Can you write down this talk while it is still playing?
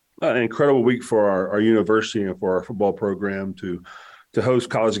An incredible week for our university and for our football program to host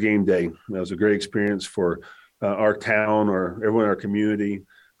College Game Day. That was a great experience for our town or everyone in our community,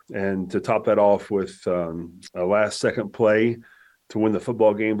 and to top that off with a last second play to win the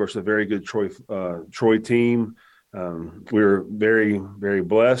football game versus a very good Troy team. We were very, very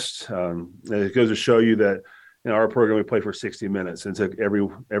blessed. And it goes to show you that in our program we play for 60 minutes and took every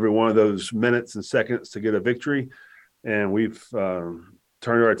one of those minutes and seconds to get a victory. And we've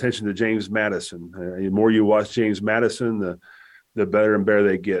turned our attention to James Madison. The more you watch James Madison, the better and better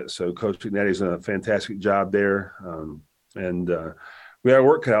they get. So Coach McNatty's done a fantastic job there, and we have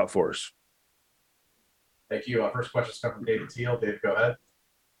work cut out for us. Thank you. First questions come from David Teal. Dave, go ahead.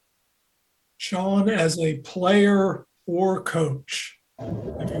 Sean, as a player or coach,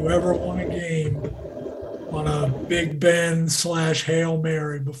 have you ever won a game on a Big Ben / Hail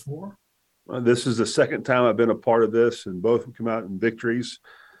Mary before? This is the second time I've been a part of this, and both have come out in victories.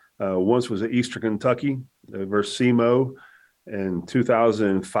 Once was at Eastern Kentucky versus SEMO in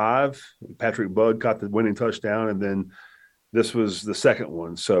 2005. Patrick Budd caught the winning touchdown, and then this was the second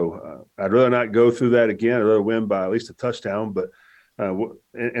one. So I'd rather not go through that again. I'd rather win by at least a touchdown. But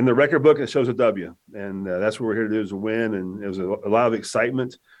in the record book, it shows a W, and that's what we're here to do, is a win. And it was a lot of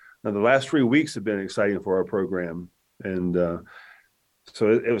excitement. Now, the last 3 weeks have been exciting for our program, and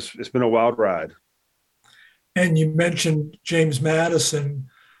so it's been a wild ride. And you mentioned James Madison.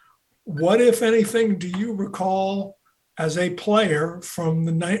 What, if anything, do you recall as a player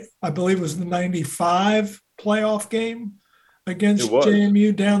from I believe it was the 95 playoff game against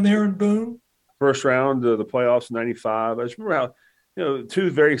JMU down there in Boone? First round of the playoffs in 95. I just remember how,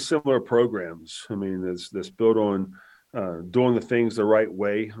 two very similar programs. I mean, that's built on doing the things the right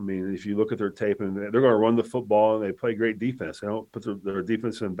way. I mean, if you look at their tape, and they're going to run the football, and they play great defense. They don't put their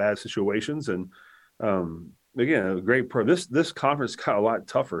defense in bad situations. And again, a great this conference got a lot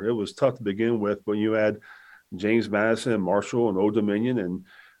tougher. It was tough to begin with when you had James Madison and Marshall and Old Dominion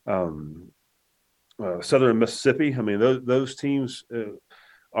and Southern Mississippi. I mean, those teams.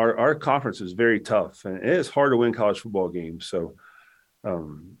 Our conference is very tough, and it's hard to win college football games. So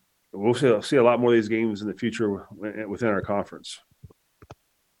we'll see a lot more of these games in the future within our conference.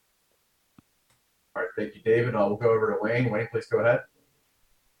 All right, thank you, David. We'll go over to Wayne. Wayne, please go ahead.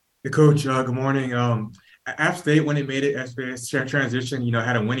 Hey, Coach. Good morning. App State, when it made it FCS transition,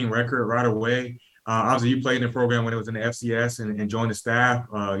 had a winning record right away. Obviously, you played in the program when it was in the FCS and joined the staff,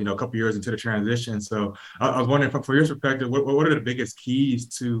 a couple years into the transition. So I was wondering, from your perspective, what are the biggest keys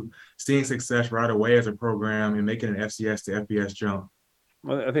to seeing success right away as a program and making an FCS to FBS jump?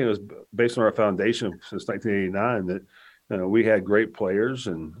 Well, I think it was based on our foundation since 1989 that we had great players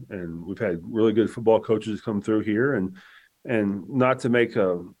and we've had really good football coaches come through here, and not to make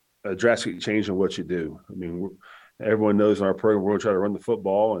a drastic change in what you do. I mean, everyone knows in our program we're going to try to run the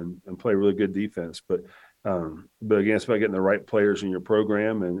football and play really good defense. But again, it's about getting the right players in your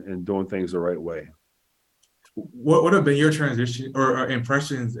program and doing things the right way. What have been your transition or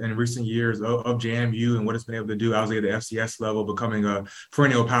impressions in recent years of JMU and what it's been able to do, obviously at the FCS level, becoming a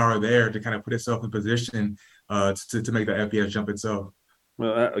perennial power there to kind of put itself in position to make the FBS jump itself?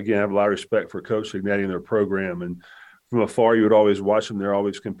 Well, again, I have a lot of respect for Coach Ignetti and their program. And from afar, you would always watch them. They're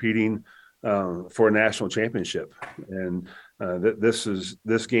always competing for a national championship. And this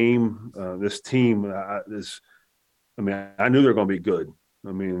team, I knew they're going to be good.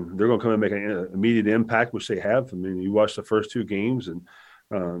 I mean, they're going to come and make an immediate impact, which they have. I mean, you watch the first two games, and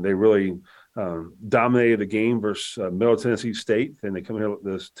they really dominated the game versus Middle Tennessee State. And they come here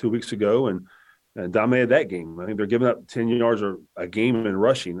this 2 weeks ago and dominated that game. I think they're giving up 10 yards a game in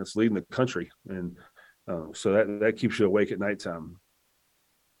rushing. That's leading the country. And so that keeps you awake at nighttime.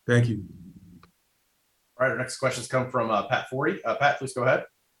 Thank you. All right, our next questions come from Pat Forty. Pat, please go ahead.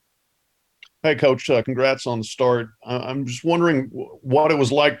 Hey, Coach, congrats on the start. I'm just wondering what it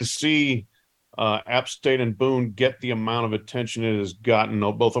was like to see App State and Boone get the amount of attention it has gotten,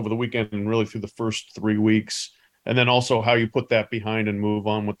 both over the weekend and really through the first 3 weeks, and then also how you put that behind and move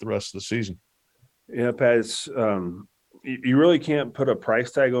on with the rest of the season. Yeah, Pat, it's you really can't put a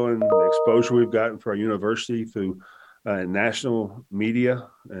price tag on the exposure we've gotten for our university through national media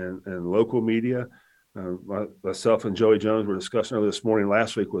and local media. Myself and Joey Jones were discussing earlier this morning.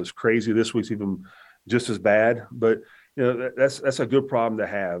 Last week was crazy. This week's even just as bad. But that's a good problem to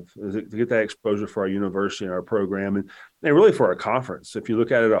have, is to get that exposure for our university and our program, and really for our conference. If you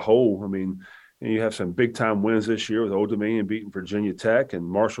look at it as a whole, I mean, you have some big time wins this year with Old Dominion beating Virginia Tech and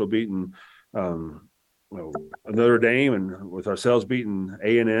Marshall beating Notre Dame, and with ourselves beating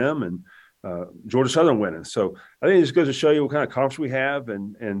A&M and Georgia Southern winning. So I think it just goes to show you what kind of conference we have,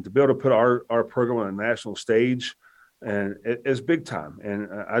 and to be able to put our program on a national stage and it's big time. And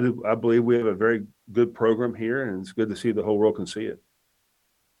I believe we have a very good program here, and it's good to see the whole world can see it.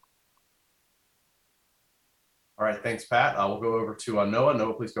 All right, thanks, Pat. We'll go over to Noah.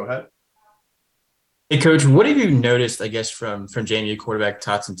 Noah, please go ahead. Hey, Coach, what have you noticed, I guess, from JMU quarterback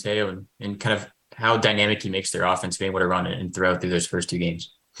Tatson Teo and kind of how dynamic he makes their offense being able to run it and throw through those first two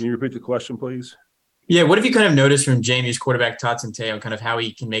games? Can you repeat the question, please? Yeah, what have you kind of noticed from JMU's quarterback Tatson Teo and kind of how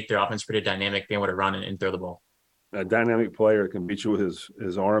he can make their offense pretty dynamic, being able to run and throw the ball? A dynamic player can beat you with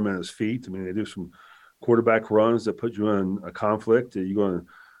his arm and his feet. I mean, they do some quarterback runs that put you in a conflict. Are you going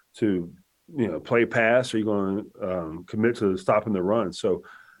to play pass, or are you going to commit to stopping the run? So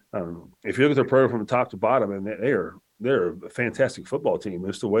if you look at their program from top to bottom, and they're a fantastic football team.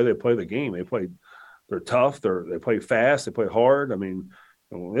 It's the way they play the game. They're tough. They play fast. They play hard. I mean,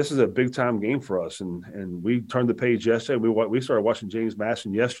 this is a big time game for us. And we turned the page yesterday. We started watching James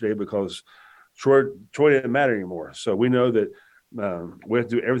Madison yesterday because Troy didn't matter anymore. So we know that we have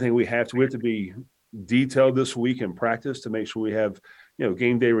to do everything we have to. We have to be detailed this week in practice to make sure we have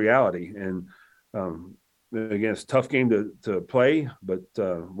game day reality. And again, it's a tough game to play, but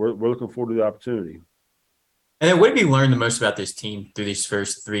we're looking forward to the opportunity. And then what have you learned the most about this team through these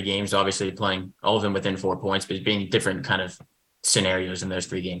first three games? Obviously playing all of them within 4 points, but being different kind of scenarios in those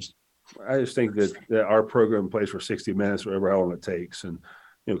three games. I just think that our program plays for 60 minutes, whatever how long it takes. And,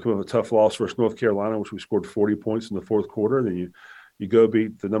 come up with a tough loss versus North Carolina, which we scored 40 points in the fourth quarter. Then you go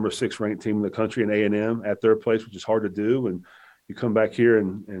beat the number 6 ranked team in the country in A&M at their place, which is hard to do. And you come back here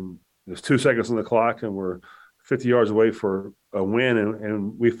and there's 2 seconds on the clock and we're 50 yards away for a win.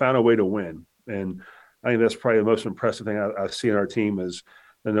 And we found a way to win. And I think that's probably the most impressive thing I see in our team is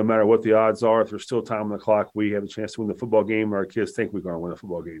that no matter what the odds are, if there's still time on the clock, we have a chance to win the football game. Our kids think we're going to win a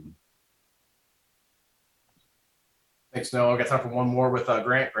football game. Thanks, Noah. I've got time for one more with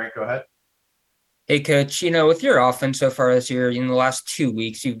Grant. Grant, go ahead. Hey, Coach, with your offense so far this year, in the last 2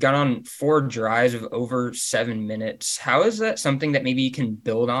 weeks, you've gone on 4 drives of over 7 minutes. How is that something that maybe you can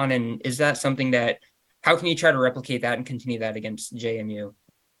build on? And is that something how can you try to replicate that and continue that against JMU?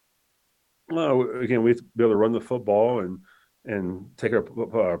 Well, again, we have to be able to run the football and take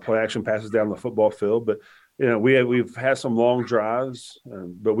our play action passes down the football field. But, we've had some long drives,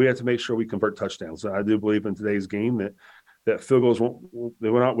 but we have to make sure we convert touchdowns. And I do believe in today's game that field goals they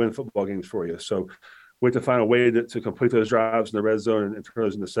will not win football games for you. So we have to find a way to complete those drives in the red zone and turn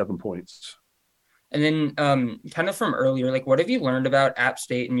those into 7 points. And then kind of from earlier, what have you learned about App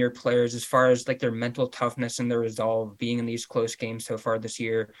State and your players as far as their mental toughness and their resolve being in these close games so far this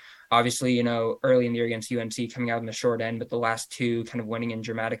year? Obviously, early in the year against UNC coming out in the short end, but the last 2 kind of winning in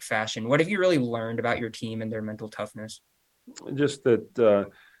dramatic fashion. What have you really learned about your team and their mental toughness? Just that,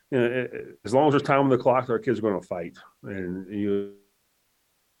 as long as there's time on the clock, our kids are going to fight. And you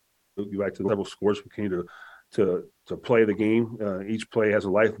go back to the level scores, we continue to play the game. Each play has a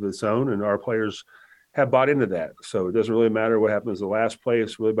life of its own, and our players have bought into that. So it doesn't really matter what happens the last play.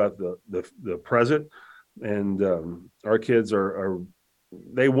 It's really about the present. And our kids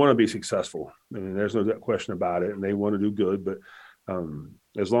they want to be successful. I mean, there's no question about it, and they want to do good. But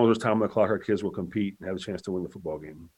as long as there's time on the clock, our kids will compete and have a chance to win the football game.